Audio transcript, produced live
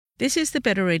This is the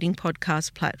Better Reading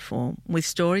Podcast platform with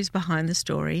stories behind the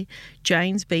story,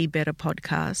 Jane's Be Better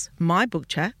podcast, my book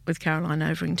chat with Caroline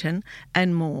Overington,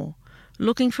 and more.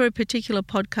 Looking for a particular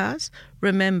podcast?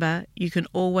 Remember, you can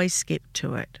always skip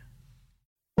to it.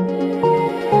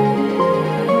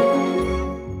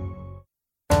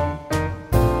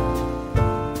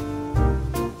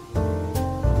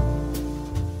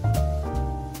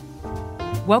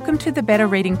 Welcome to the Better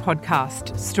Reading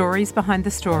Podcast, Stories Behind the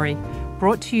Story,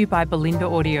 brought to you by Belinda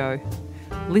Audio.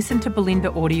 Listen to Belinda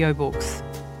audiobooks,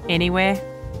 anywhere,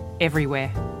 everywhere.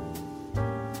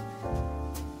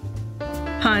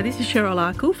 Hi, this is Cheryl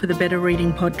Arkle for the Better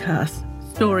Reading Podcast,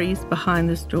 Stories Behind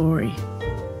the Story.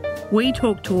 We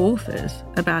talk to authors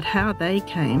about how they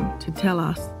came to tell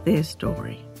us their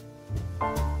story.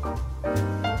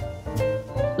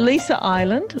 Lisa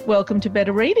Ireland, welcome to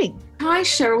Better Reading. Hi,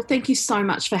 Cheryl. Thank you so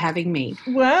much for having me.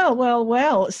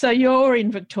 Well. So you're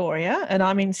in Victoria and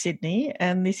I'm in Sydney,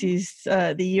 and this is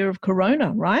the year of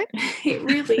Corona, right? It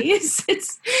really is.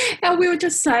 We were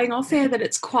just saying off air that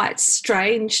it's quite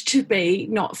strange to be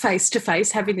not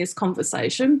face-to-face having this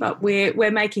conversation, but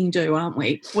we're making do, aren't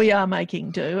we? We are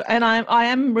making do, and I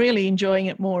am really enjoying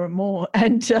it more and more.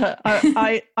 And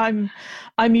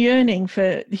I'm yearning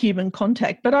for human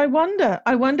contact, but I wonder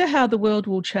how the world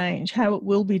will change, how it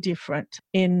will be different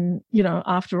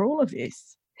after all of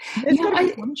this. There's got to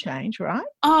be some change, right?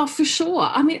 Oh, for sure.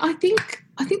 I mean, I think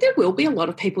there will be a lot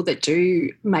of people that do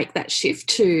make that shift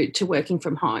to working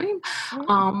from home.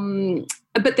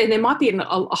 But then there might be a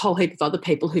whole heap of other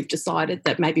people who've decided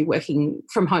that maybe working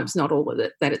from home's not all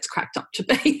that it's cracked up to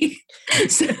be.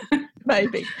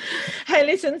 Maybe. Hey,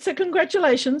 listen, so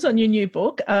congratulations on your new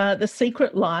book, The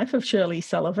Secret Life of Shirley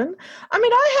Sullivan. I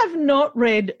mean, I have not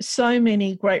read so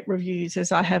many great reviews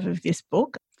as I have of this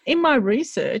book. In my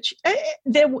research,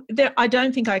 I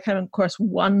don't think I came across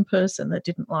one person that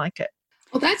didn't like it.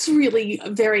 Well, that's really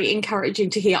very encouraging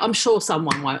to hear. I'm sure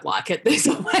someone won't like it. There's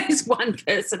always one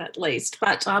person at least.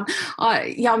 But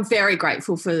I'm very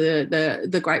grateful for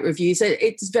the great reviews.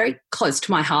 It's very close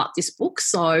to my heart, this book.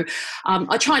 So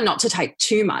I try not to take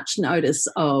too much notice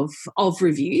of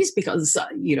reviews because,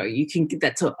 you can.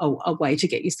 That's a way to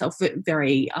get yourself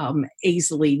very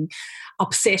easily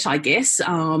upset, I guess.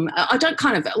 I don't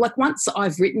once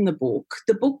I've written the book,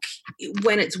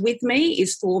 when it's with me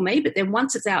is for me, but then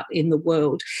once it's out in the world,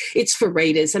 it's for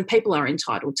readers, and people are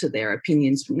entitled to their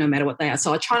opinions no matter what they are.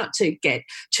 So I try not to get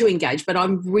too engaged, but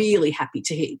I'm really happy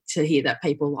to hear that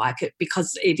people like it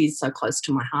because it is so close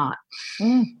to my heart.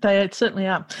 They certainly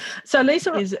are. So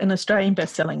Lisa is an Australian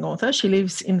best-selling author. She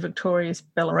lives in Victoria's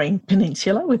Bellarine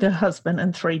Peninsula with her husband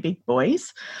and 3 big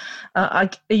boys. Are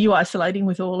you isolating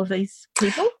with all of these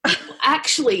people?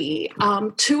 Actually,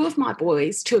 two of my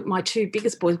two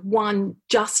biggest boys, one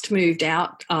just moved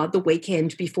out the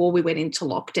weekend before we went into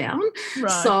lockdown.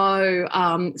 Right.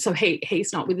 So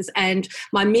he's not with us. And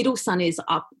my middle son is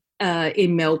up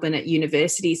in Melbourne at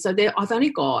university. So I've only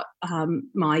got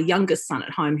my youngest son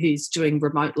at home who's doing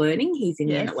remote learning. He's in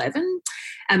year 11.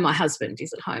 And my husband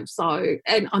is at home.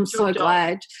 And I'm so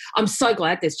glad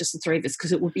there's just the 3 of us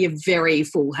because it would be a very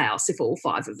full house if all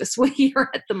 5 of us were here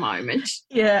at the moment.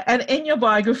 Yeah, and in your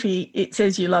biography, it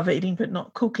says you love eating but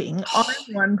not cooking. I'm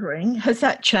wondering, has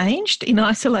that changed in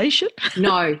isolation?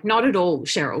 No, not at all,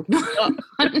 Cheryl.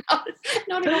 Not at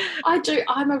all. I do.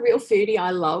 I'm a real foodie.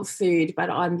 I love food, but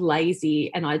I'm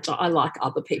lazy and I like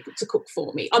other people to cook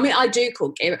for me. I mean, I do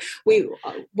cook.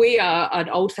 We are an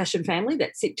old-fashioned family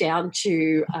that sit down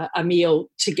to a meal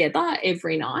together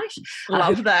every night.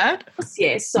 Love that.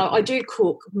 Yes, so I do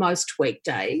cook most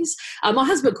weekdays. My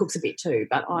husband cooks a bit too,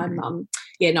 but I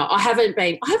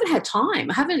haven't had time.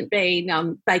 I haven't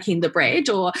been baking the bread,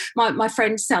 or my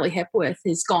friend Sally Hepworth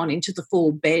has gone into the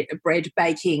full bread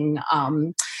baking.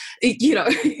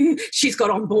 She's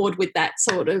got on board with that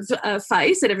sort of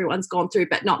phase that everyone's gone through,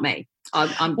 but not me.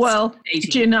 Well,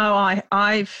 do you know,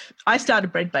 I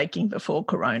started bread baking before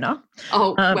Corona.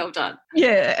 Oh, well done.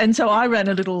 Yeah, and so I ran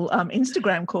a little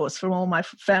Instagram course for all my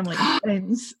family and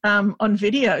friends on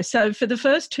video. So for the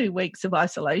first 2 weeks of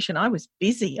isolation, I was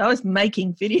busy. I was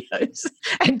making videos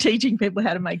and teaching people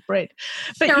how to make bread.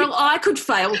 But Cheryl, I could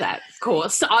fail that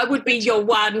course. I would be your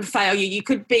one failure. You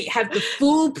could have the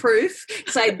full proof,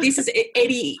 say this is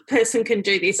any person can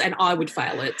do this, and I would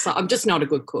fail it. So I'm just not a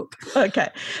good cook. Okay.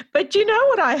 But do you know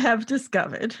what I have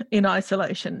discovered in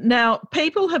isolation? Now,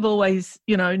 people have always,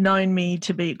 known train me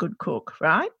to be a good cook,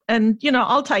 right? And,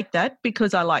 I'll take that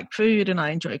because I like food and I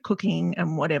enjoy cooking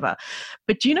and whatever.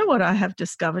 But do you know what I have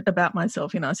discovered about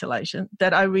myself in isolation?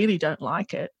 That I really don't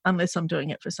like it unless I'm doing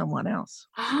it for someone else.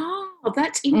 Oh,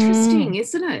 that's interesting,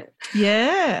 isn't it?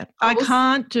 Yeah, I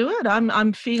can't do it.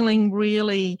 I'm feeling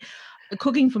really...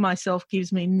 Cooking for myself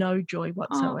gives me no joy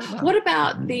whatsoever. What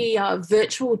about the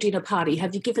virtual dinner party?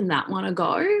 Have you given that one a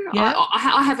go? Yeah.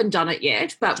 I haven't done it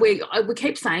yet, but we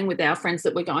keep saying with our friends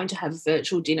that we're going to have a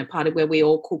virtual dinner party where we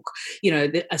all cook,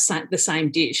 the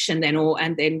same dish, and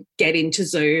then get into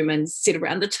Zoom and sit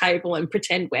around the table and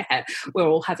pretend we're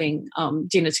all having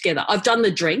dinner together. I've done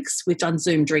the drinks. We've done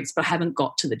Zoom drinks, but I haven't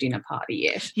got to the dinner party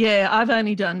yet. Yeah, I've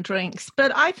only done drinks,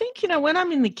 but I think when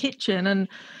I'm in the kitchen and.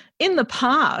 In the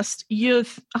past, I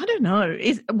don't know,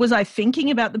 was I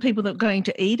thinking about the people that were going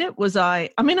to eat it? I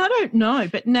don't know,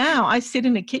 but now I sit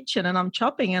in a kitchen and I'm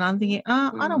chopping and I'm thinking,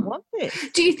 I don't want this.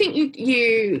 Do you think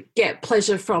you get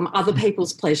pleasure from other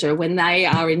people's pleasure when they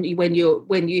are when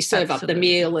you serve Absolutely. Up the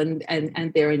meal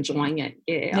and they're enjoying it?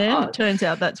 Yeah, it turns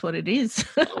out that's what it is.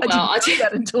 Well, I didn't know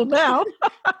that until now.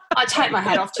 I take my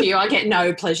hat off to you. I get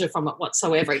no pleasure from it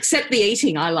whatsoever, except the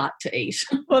eating. I like to eat.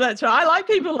 Well, that's right. I like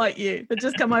people like you that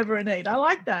just come over and eat. I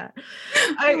like that.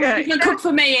 Okay. You can cook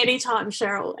for me anytime,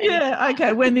 Cheryl. Yeah,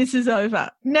 okay, when this is over.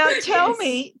 Now tell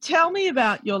me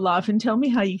about your life and tell me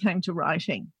how you came to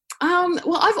writing.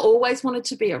 Well, I've always wanted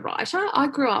to be a writer. I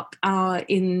grew up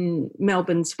in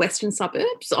Melbourne's western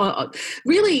suburbs.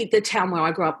 Really, the town where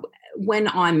I grew up, when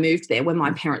I moved there, when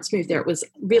my parents moved there, it was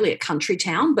really a country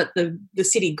town, but the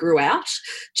city grew out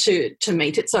to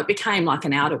meet it. So it became like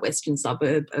an outer western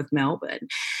suburb of Melbourne.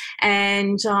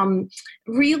 And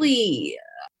really...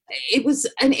 it was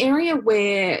an area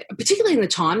where, particularly in the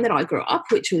time that I grew up,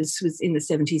 which was in the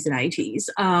 70s and 80s,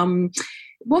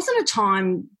 wasn't a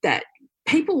time that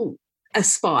people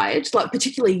aspired, like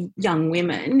particularly young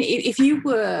women. If you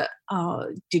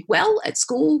did well at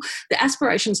school, the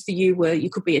aspirations for you were you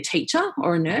could be a teacher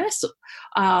or a nurse,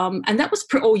 and that was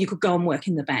or you could go and work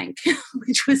in the bank,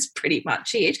 which was pretty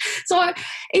much it. So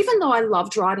even though I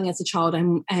loved writing as a child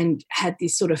and had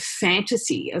this sort of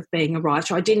fantasy of being a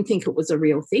writer, I didn't think it was a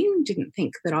real thing, didn't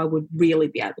think that I would really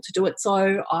be able to do it.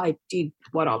 So I did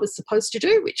what I was supposed to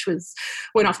do, which was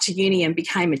went off to uni and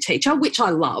became a teacher, which I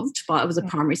loved. But I was a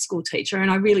primary school teacher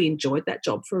and I really enjoyed that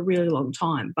job for a really long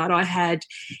time. But I had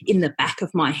in the back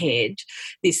of my head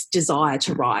this desire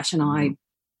to write, and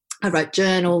I wrote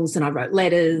journals and I wrote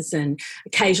letters and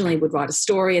occasionally would write a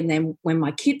story, and then when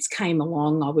my kids came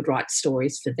along I would write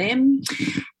stories for them.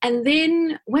 And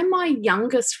then when my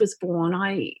youngest was born,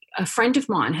 a friend of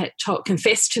mine had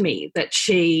confessed to me that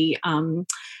she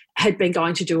had been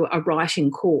going to do a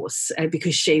writing course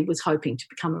because she was hoping to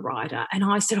become a writer. And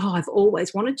I said, I've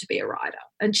always wanted to be a writer.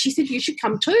 And she said, you should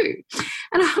come too.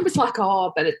 And I was like,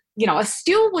 but I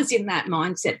still was in that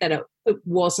mindset that it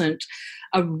wasn't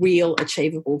a real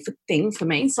achievable thing for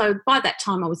me. So by that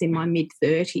time I was in my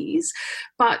mid-30s.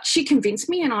 But she convinced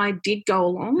me and I did go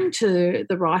along to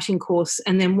the writing course.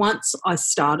 And then once I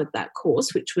started that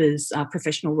course, which was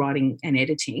professional writing and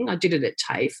editing, I did it at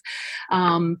TAFE,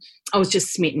 I was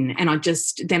just smitten, and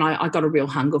I got a real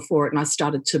hunger for it, and I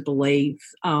started to believe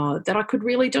that I could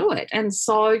really do it. And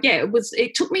so,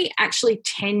 it took me actually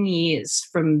 10 years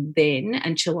from then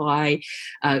until I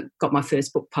got my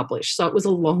first book published. So it was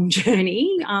a long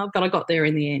journey, but I got there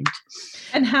in the end.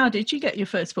 And how did you get your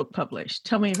first book published?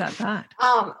 Tell me about that.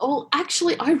 Well,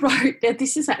 actually,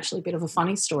 this is actually a bit of a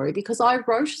funny story, because I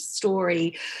wrote a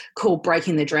story called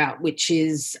Breaking the Drought, which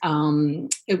is,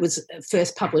 it was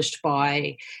first published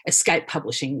by Escape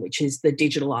Publishing, which is the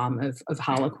digital arm of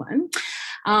Harlequin.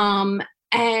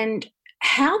 And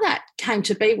how that came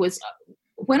to be was,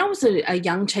 when I was a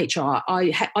young teacher,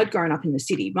 I'd grown up in the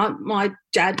city. My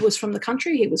dad was from the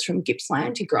country. He was from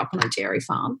Gippsland. He grew up on a dairy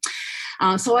farm.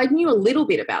 So I knew a little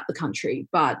bit about the country,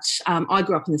 but I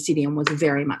grew up in the city and was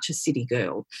very much a city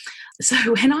girl. So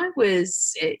when I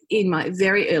was in my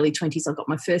very early 20s, I got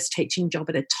my first teaching job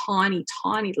at a tiny,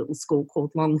 tiny little school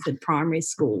called Longford Primary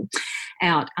School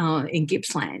out in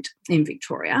Gippsland in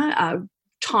Victoria, a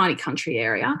tiny country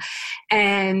area.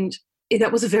 And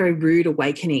that was a very rude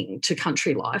awakening to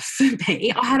country life for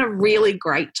me. I had a really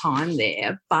great time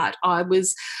there, but I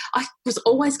was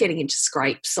always getting into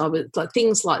scrapes. I was like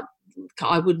things like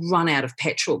I would run out of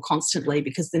petrol constantly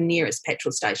because the nearest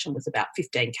petrol station was about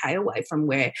 15k away from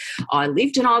where I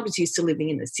lived, and I was used to living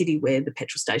in a city where the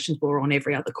petrol stations were on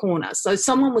every other corner. So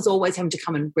someone was always having to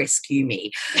come and rescue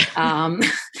me. And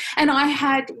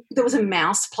there was a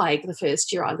mouse plague the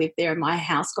first year I lived there, and my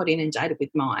house got inundated with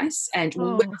mice. And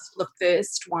when I saw the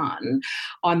first one,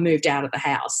 I moved out of the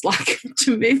house,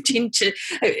 moved into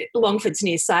Longford's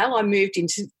near Sale. I moved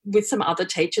into with some other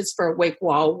teachers for a week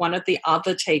while one of the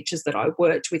other teachers that I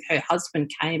worked with, her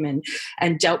husband came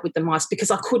and dealt with the mice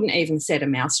because I couldn't even set a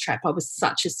mouse trap. I was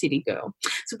such a city girl.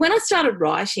 So when I started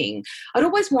writing, I'd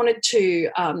always wanted to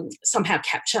somehow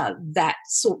capture that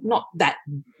sort, not that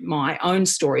my own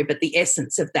story, but the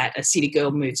essence of that, a city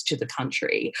girl moves to the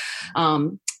country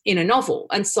in a novel.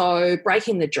 And so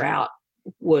Breaking the Drought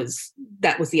was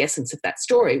the essence of that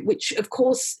story, which of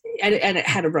course, and it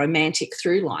had a romantic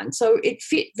through line. So it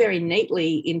fit very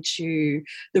neatly into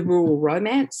the rural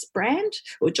romance brand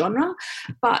or genre.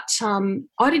 But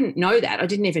I didn't know that. I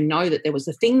didn't even know that there was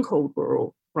a thing called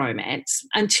rural romance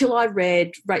until I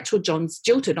read Rachel John's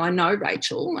Jilted. I know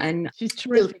Rachel, and she's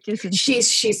terrific, isn't she?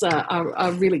 She's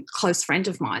a really close friend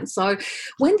of mine. So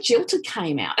when Jilted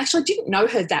came out, actually I didn't know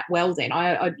her that well then.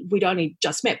 We'd only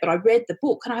just met, but I read the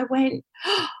book and I went,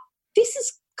 oh, this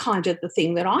is kind of the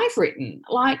thing that I've written.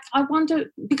 I wonder,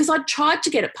 because I tried to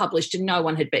get it published and no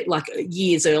one had been,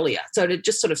 years earlier. So it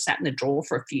just sort of sat in the drawer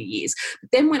for a few years.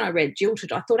 But then when I read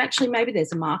Jilted, I thought actually maybe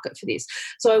there's a market for this.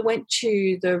 So I went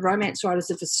to the Romance Writers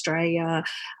of Australia,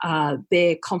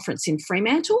 their conference in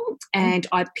Fremantle, and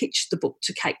I pitched the book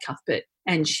to Kate Cuthbert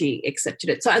and she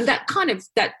accepted it. So, and that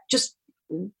just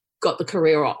got the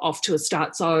career off to a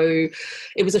start. So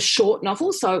it was a short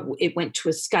novel, so it went to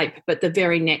Escape, but the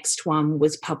very next one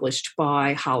was published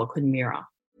by Harlequin Mirror.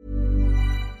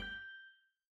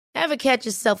 Ever catch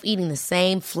yourself eating the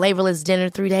same flavorless dinner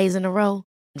 3 days in a row?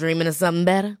 Dreaming of something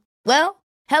better? Well,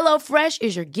 HelloFresh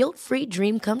is your guilt-free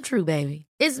dream come true, baby.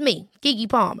 It's me, Keke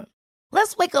Palmer.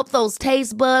 Let's wake up those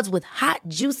taste buds with hot,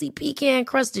 juicy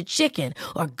pecan-crusted chicken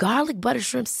or garlic butter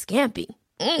shrimp scampi.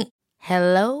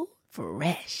 Hello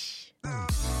Fresh.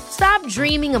 Stop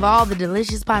dreaming of all the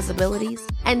delicious possibilities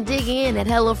and dig in at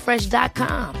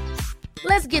HelloFresh.com.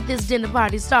 Let's get this dinner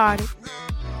party started.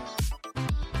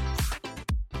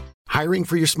 Hiring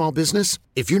for your small business?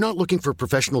 If you're not looking for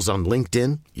professionals on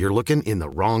LinkedIn, you're looking in the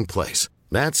wrong place.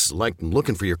 That's like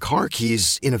looking for your car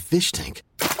keys in a fish tank.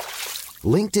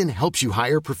 LinkedIn helps you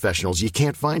hire professionals you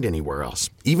can't find anywhere else,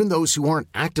 even those who aren't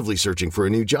actively searching for a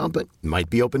new job but might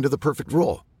be open to the perfect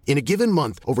role. In a given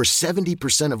month, over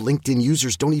 70% of LinkedIn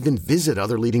users don't even visit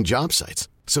other leading job sites.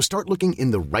 So start looking in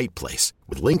the right place.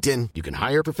 With LinkedIn, you can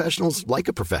hire professionals like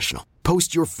a professional.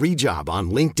 Post your free job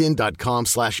on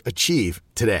linkedin.com/achieve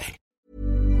today.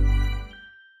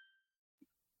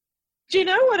 Do you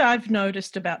know what I've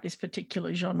noticed about this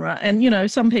particular genre?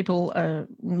 And, some people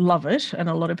love it, and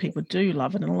a lot of people do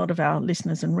love it, and a lot of our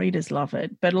listeners and readers love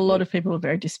it, but a lot of people are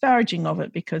very disparaging of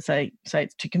it because they say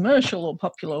it's too commercial or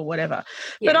popular or whatever.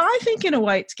 Yes. But I think in a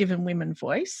way it's given women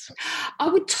voice. I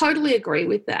would totally agree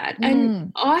with that.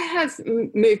 And I have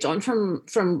moved on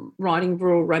from writing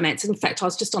rural romance. In fact, I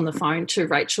was just on the phone to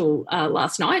Rachel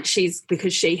last night.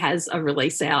 Because she has a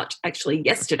release out actually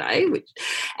yesterday,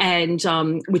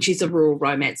 which is a rural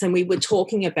romance, and we were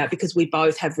talking about, because we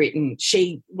both have written,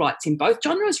 she writes in both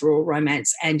genres, rural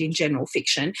romance and in general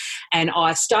fiction, and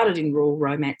I started in rural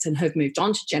romance and have moved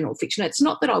on to general fiction. It's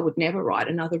not that I would never write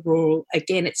another rural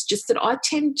again, it's just that I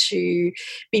tend to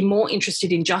be more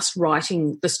interested in just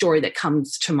writing the story that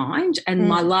comes to mind, and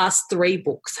my last 3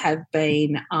 books have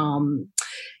been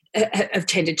have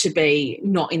tended to be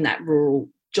not in that rural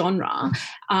genre,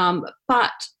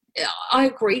 but I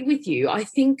agree with you. I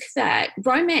think that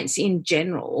romance in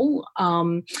general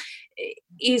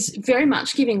is very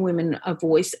much giving women a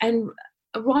voice and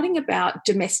writing about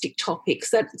domestic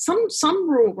topics that some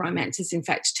rural romances, in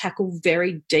fact, tackle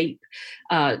very deep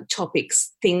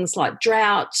topics, things like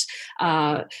drought,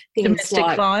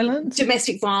 domestic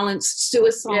violence,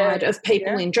 suicide of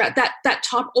people in drought, that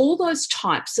type, all those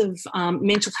types of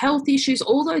mental health issues,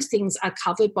 all those things are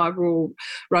covered by rural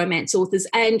romance authors,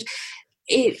 and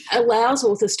it allows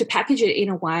authors to package it in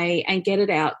a way and get it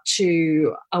out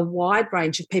to a wide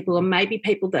range of people, and maybe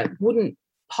people that wouldn't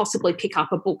possibly pick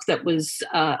up a book that was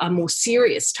a more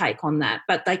serious take on that,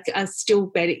 but they are still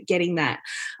getting that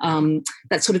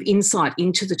that sort of insight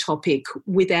into the topic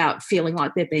without feeling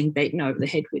like they're being beaten over the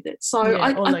head with it. So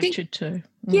I think too.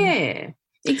 Yeah.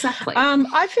 Exactly.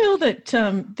 I feel that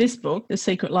this book, The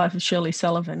Secret Life of Shirley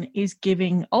Sullivan, is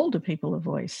giving older people a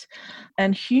voice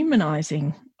and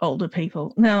humanising older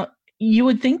people. Now, you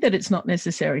would think that it's not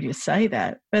necessary to say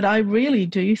that, but I really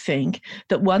do think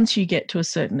that once you get to a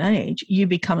certain age, you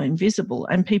become invisible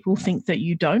and people think that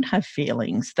you don't have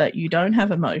feelings, that you don't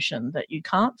have emotion, that you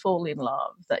can't fall in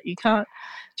love, that you can't.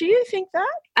 Do you think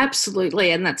that? Absolutely,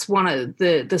 and that's one of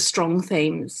the strong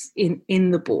themes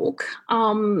in the book.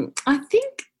 I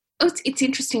think it's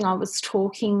interesting. I was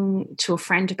talking to a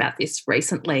friend about this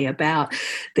recently. About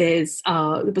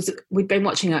we'd been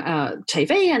watching a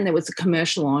TV and there was a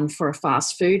commercial on for a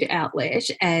fast food outlet,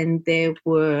 and there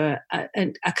were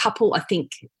a couple, I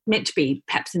think, meant to be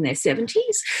perhaps in their 70s,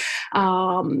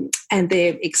 and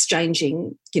they're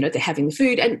exchanging. They're having the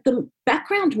food, and the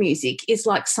background music is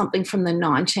like something from the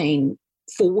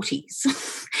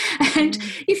 1940s. And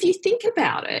if you think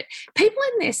about it, people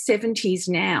in their 70s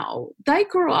now, they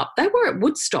grew up, they were at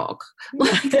Woodstock.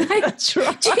 That's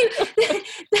right.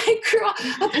 They grew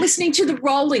up listening to the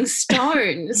Rolling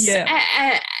Stones.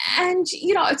 Yeah. And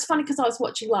it's funny because I was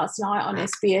watching last night on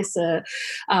SBS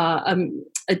a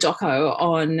doco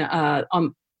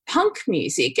on punk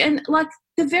music, and like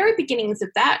the very beginnings of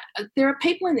that, there are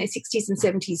people in their 60s and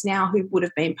 70s now who would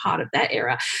have been part of that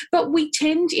era. But we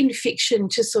tend in fiction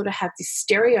to sort of have this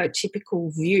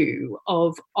stereotypical view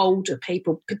of older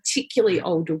people, particularly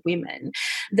older women,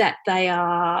 that they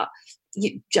are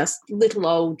just little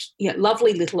old,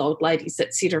 lovely little old ladies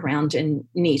that sit around and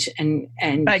knit and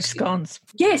bake scones.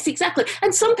 Yes, exactly.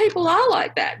 And some people are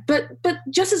like that, but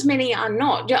just as many are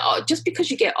not. Just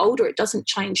because you get older, it doesn't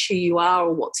change who you are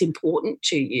or what's important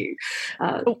to you.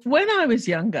 When I was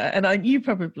younger, and you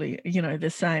probably the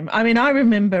same. I mean, I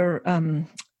remember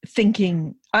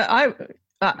thinking.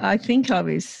 I think I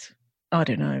was, I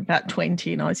don't know, about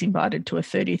 20, and I was invited to a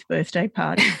 30th birthday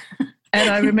party. And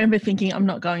I remember thinking, I'm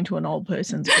not going to an old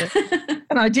person's birthday.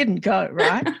 And I didn't go,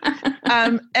 right?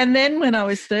 And then when I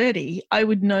was 30, I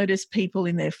would notice people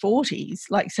in their 40s,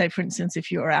 like say, for instance, if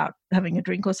you were out having a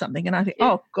drink or something, and I think,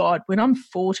 oh, God, when I'm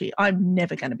 40, I'm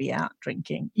never going to be out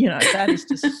drinking. That is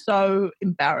just so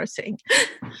embarrassing.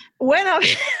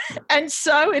 And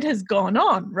so it has gone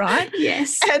on, right?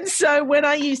 Yes. And so when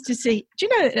I used to see, do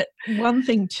you know, one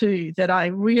thing too that I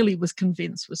really was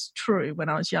convinced was true when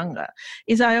I was younger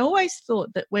is I always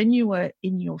thought that when you were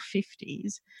in your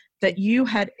 50s, that you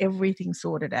had everything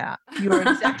sorted out. You were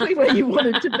exactly where you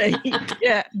wanted to be.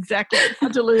 Yeah, exactly. How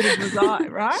deluded was I,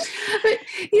 right? But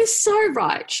you're so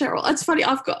right, Cheryl. It's funny.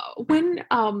 I've got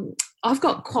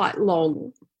quite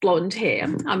long blonde hair.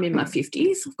 I'm in my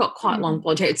 50s. I've got quite long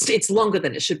blonde hair. It's longer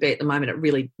than it should be at the moment. It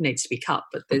really needs to be cut,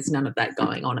 but there's none of that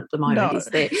going on at the moment, is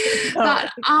there? No.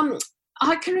 But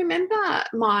I can remember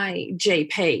my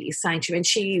GP saying to me, and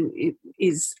she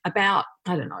is about,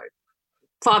 I don't know,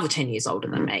 5 or 10 years older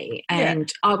than me.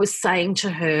 And I was saying to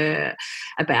her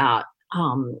about,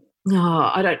 I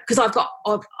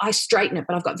straighten it,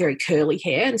 but I've got very curly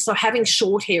hair. And so having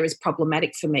short hair is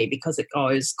problematic for me because it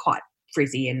goes quite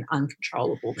frizzy and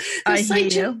uncontrollable. I hear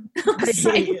you.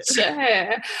 To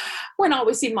her, when I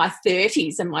was in my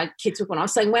 30s and my kids were born, I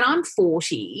was saying when I'm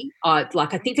 40, I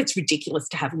think it's ridiculous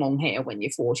to have long hair when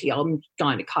you're 40. I'm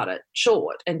going to cut it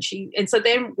short. And so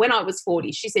then when I was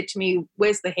 40, she said to me,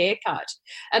 "Where's the haircut?"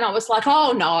 And I was like,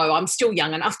 "Oh no, I'm still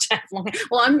young enough to have long hair."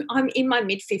 Well, I'm in my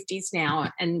mid-50s now,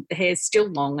 and the hair's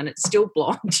still long and it's still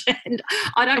blonde, and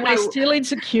I don't know. We're still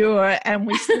insecure, and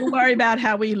we still worry about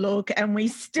how we look, and we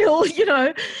still,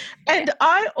 and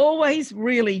I always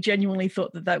really genuinely thought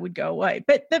that would go away.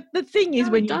 But the thing is,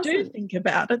 when you do think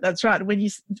about it, that's right. When you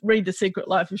read The Secret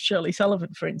Life of Shirley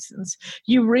Sullivan, for instance,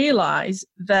 you realise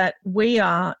that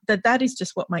that is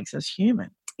just what makes us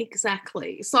human.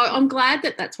 Exactly. So I'm glad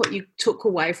that that's what you took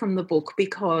away from the book,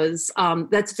 because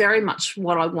that's very much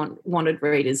what I wanted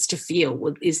readers to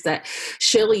feel, is that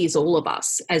Shirley is all of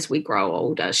us as we grow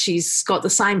older. She's got the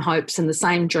same hopes and the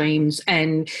same dreams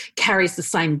and carries the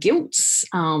same guilts.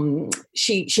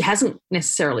 She hasn't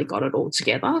necessarily got it all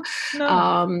together,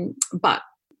 but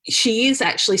she is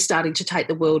actually starting to take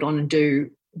the world on and do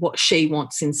what she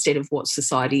wants instead of what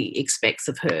society expects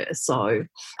of her. So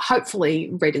hopefully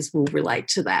readers will relate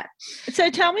to that. So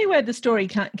tell me where the story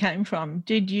came from.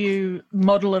 Did you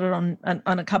model it on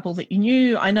a couple that you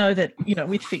knew? I know that,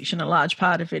 with fiction, a large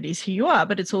part of it is who you are,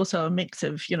 but it's also a mix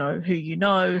of,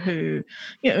 who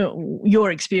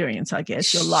your experience, I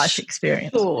guess, your life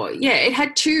experience. Sure. Yeah, it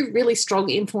had two really strong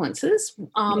influences.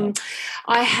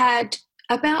 I had...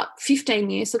 About 15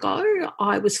 years ago,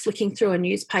 I was flicking through a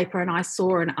newspaper and I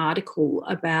saw an article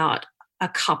about a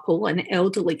couple, an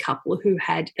elderly couple who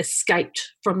had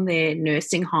escaped from their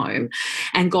nursing home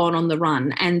and gone on the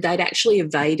run, and they'd actually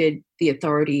evaded the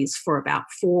authorities for about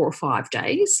 4 or 5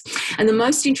 days. And the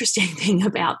most interesting thing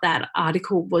about that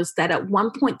article was that at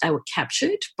one point they were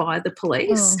captured by the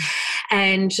police,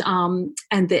 and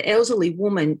the elderly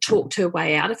woman talked her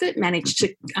way out of it, managed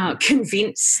to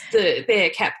convince their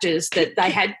captors that they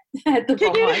had the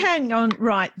Can you ride. hang on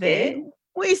right there?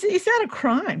 Well, is that a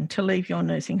crime to leave your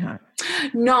nursing home?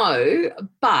 No,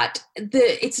 but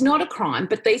it's not a crime,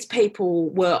 but these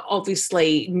people were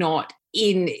obviously not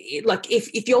in, like,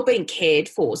 if you're being cared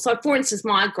for. So, for instance,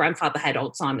 my grandfather had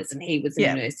Alzheimer's and he was in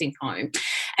a nursing home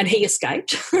and he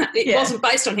escaped. It wasn't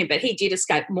based on him, but he did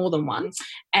escape more than once.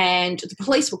 And the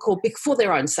police were called for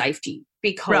their own safety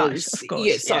because, of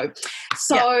course,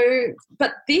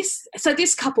 but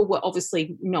this couple were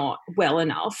obviously not well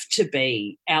enough to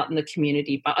be out in the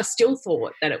community, but I still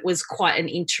thought that it was quite an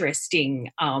interesting,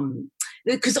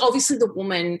 because obviously the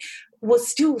woman was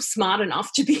still smart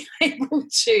enough to be able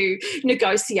to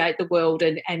negotiate the world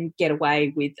and get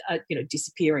away with,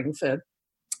 disappearing for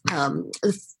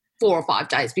 4 or 5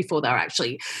 days before they were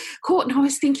actually caught. And I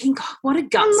was thinking, God, what a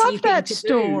gutsy thing to do. I love that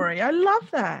story. I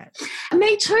love that.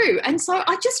 Me too. And so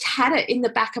I just had it in the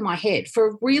back of my head for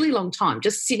a really long time,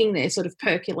 just sitting there sort of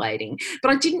percolating. But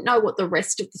I didn't know what the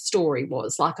rest of the story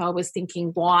was. Like, I was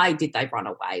thinking, why did they run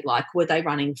away? Like, were they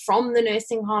running from the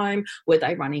nursing home? Were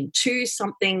they running to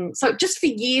something? So just for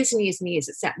years and years and years,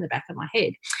 it sat in the back of my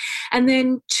head. And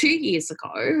then 2 years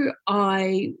ago,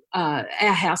 our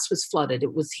house was flooded.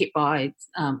 It was hit by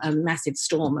a massive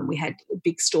storm and we had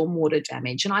big stormwater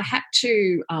damage. And I had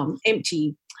to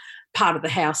empty part of the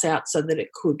house out so that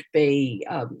it could be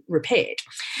repaired.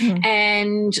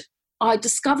 And I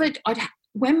discovered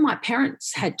when my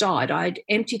parents had died, I'd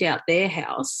emptied out their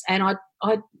house and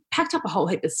I'd packed up a whole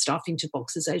heap of stuff into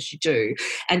boxes, as you do,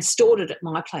 and stored it at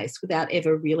my place without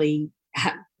ever really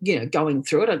going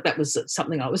through it. That was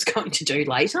something I was going to do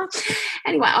later.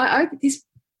 Anyway, I opened this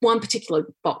one particular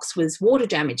box was water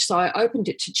damage, so I opened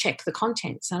it to check the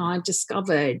contents, and I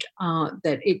discovered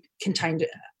that it contained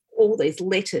all these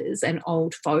letters and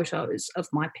old photos of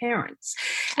my parents.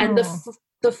 And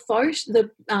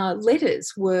the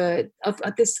letters were of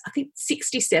this, I think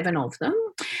 67 of them,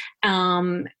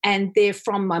 and they're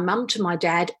from my mum to my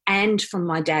dad and from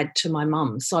my dad to my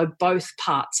mum, so both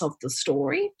parts of the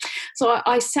story. So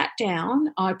I sat down,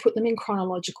 I put them in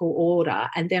chronological order,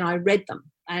 and then I read them.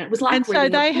 And it was like, and so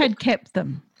they had kept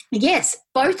them. Yes,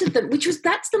 both of them,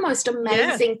 that's the most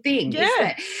amazing thing.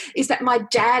 Is that my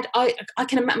dad,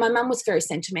 my mum was very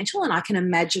sentimental and I can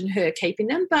imagine her keeping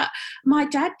them, but my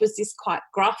dad was this quite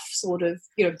gruff sort of,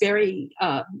 very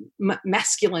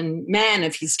masculine man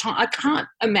of his time. I can't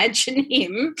imagine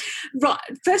him,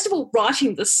 first of all,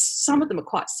 writing this, some of them are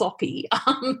quite soppy,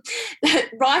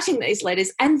 writing these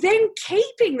letters and then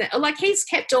keeping them, like he's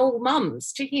kept all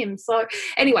mums to him. So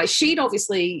anyway, she'd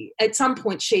obviously, at some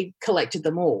point she'd collected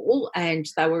them all, and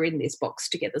they were in this box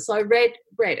together. So I read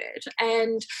it,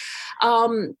 and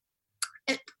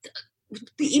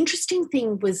the interesting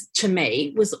thing was, to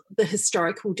me, was the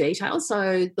historical details.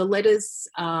 So the letters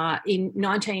they start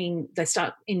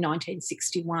in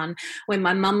 1961 when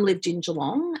my mum lived in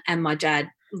Geelong and my dad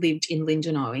lived in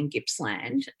Lindenau in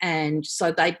Gippsland, and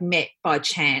so they'd met by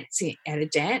chance at a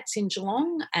dance in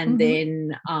Geelong, and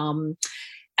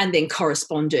then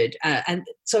corresponded. And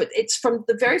so it's from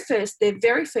their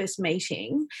very first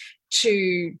meeting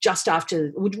to just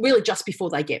after, really just before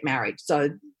they get married. So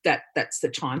that's the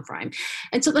time frame.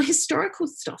 And so the historical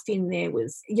stuff in there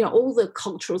was, all the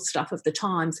cultural stuff of the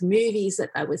times, movies that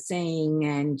they were seeing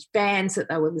and bands that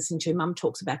they were listening to. Mum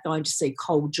talks about going to see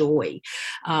Cold Joy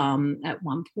at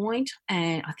one point,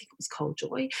 and I think it was Cold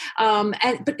Joy. And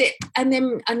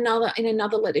then in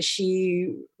another letter she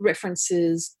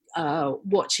references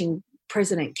watching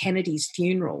President Kennedy's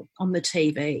funeral on the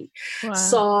TV. Wow.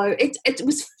 So it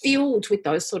was filled with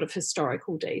those sort of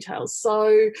historical details.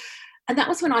 So, and that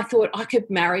was when I thought I could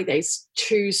marry these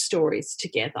two stories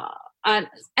together. And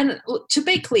look, to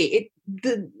be clear,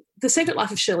 the Secret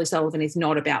Life of Shirley Sullivan is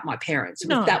not about my parents.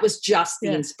 No. That was just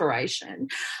the inspiration.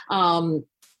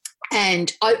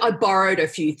 And I borrowed a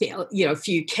few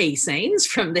key scenes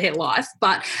from their life,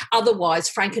 but otherwise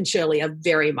Frank and Shirley are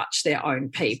very much their own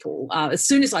people. As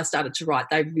soon as I started to write,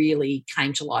 they really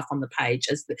came to life on the page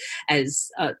as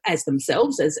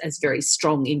themselves, as very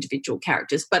strong individual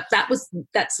characters. But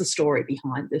that's the story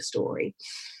behind the story.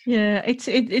 Yeah,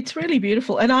 it's really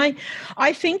beautiful. And I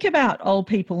think about old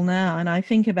people now, and I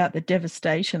think about the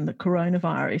devastation that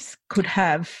coronavirus could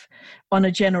have on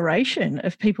a generation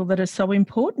of people that are so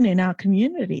important in our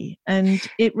community. And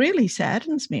it really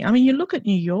saddens me. I mean, you look at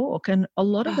New York, and a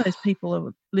lot of those people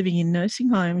are living in nursing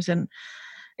homes, and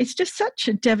it's just such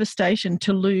a devastation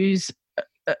to lose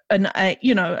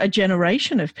a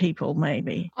generation of people,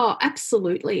 maybe. Oh,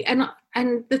 absolutely. And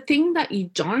the thing that you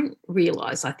don't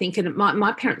realise, I think, and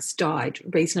my parents died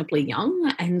reasonably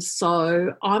young, and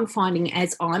so I'm finding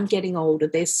as I'm getting older,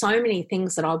 there's so many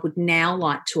things that I would now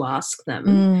like to ask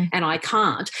them and I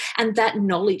can't, and that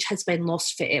knowledge has been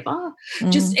lost forever.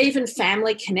 Just even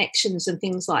family connections and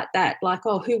things like that, like,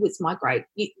 oh, who was my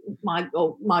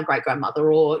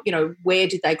great-grandmother, or, you know, where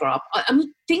did they grow up? I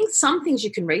mean, some things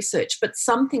you can research, but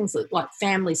some things like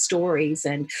family stories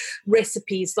and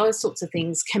recipes, those sorts of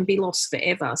things can be lost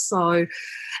forever. So,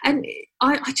 and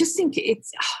I just think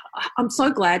I'm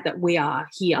so glad that we are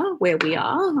here where we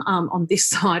are on this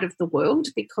side of the world,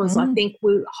 because I think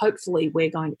hopefully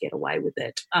we're going to get away with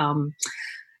it, come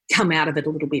out of it a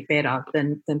little bit better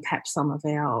than perhaps some of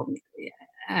our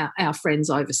friends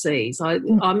overseas.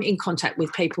 I'm in contact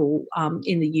with people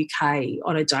in the UK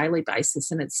on a daily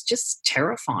basis, and it's just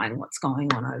terrifying what's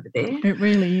going on over there. It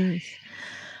really is.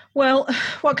 Well,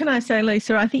 what can I say,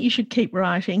 Lisa? I think you should keep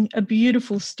writing. A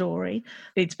beautiful story.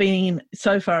 It's been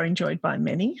so far enjoyed by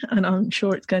many, and I'm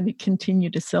sure it's going to continue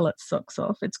to sell its socks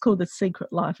off. It's called The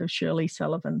Secret Life of Shirley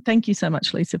Sullivan. Thank you so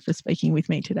much, Lisa, for speaking with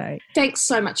me today. Thanks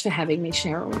so much for having me,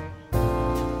 Cheryl.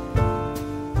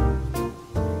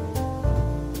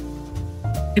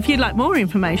 If you'd like more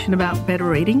information about Better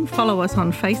Reading, follow us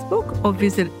on Facebook or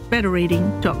visit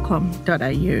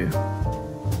betterreading.com.au.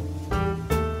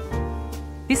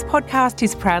 This podcast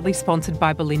is proudly sponsored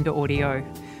by Belinda Audio.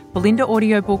 Belinda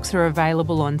audiobooks are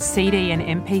available on CD and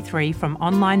MP3 from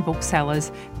online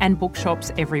booksellers and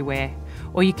bookshops everywhere,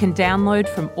 or you can download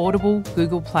from Audible,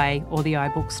 Google Play or the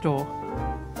iBook Store.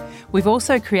 We've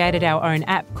also created our own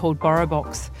app called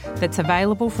BorrowBox that's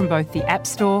available from both the App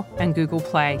Store and Google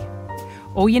Play.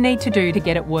 All you need to do to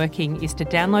get it working is to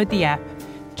download the app,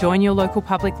 join your local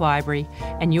public library,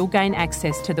 and you'll gain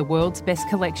access to the world's best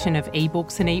collection of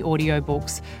ebooks and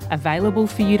e-audiobooks available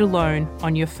for you to loan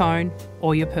on your phone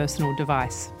or your personal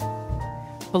device.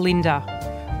 Belinda,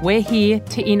 we're here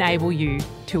to enable you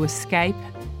to escape,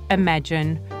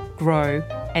 imagine, grow,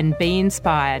 and be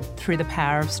inspired through the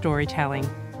power of storytelling.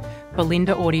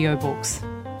 Belinda Audiobooks.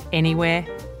 Anywhere,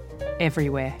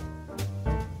 everywhere.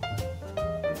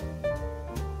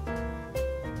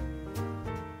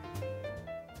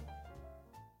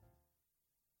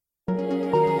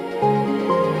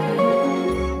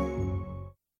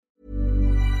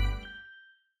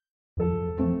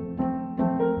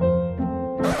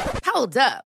 Hold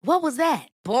up. What was that?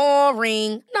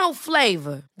 Boring. No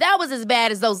flavor. That was as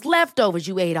bad as those leftovers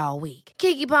you ate all week.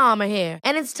 Keke Palmer here,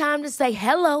 and it's time to say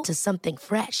hello to something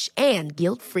fresh and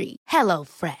guilt-free.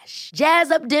 HelloFresh.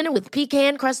 Jazz up dinner with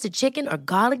pecan-crusted chicken or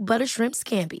garlic butter shrimp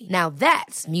scampi. Now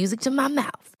that's music to my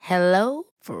mouth.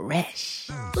 HelloFresh.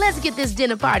 Let's get this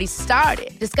dinner party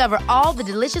started. Discover all the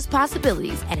delicious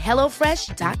possibilities at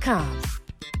HelloFresh.com.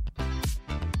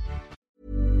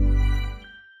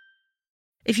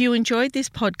 If you enjoyed this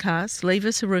podcast, leave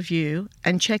us a review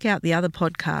and check out the other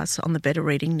podcasts on the Better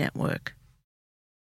Reading Network.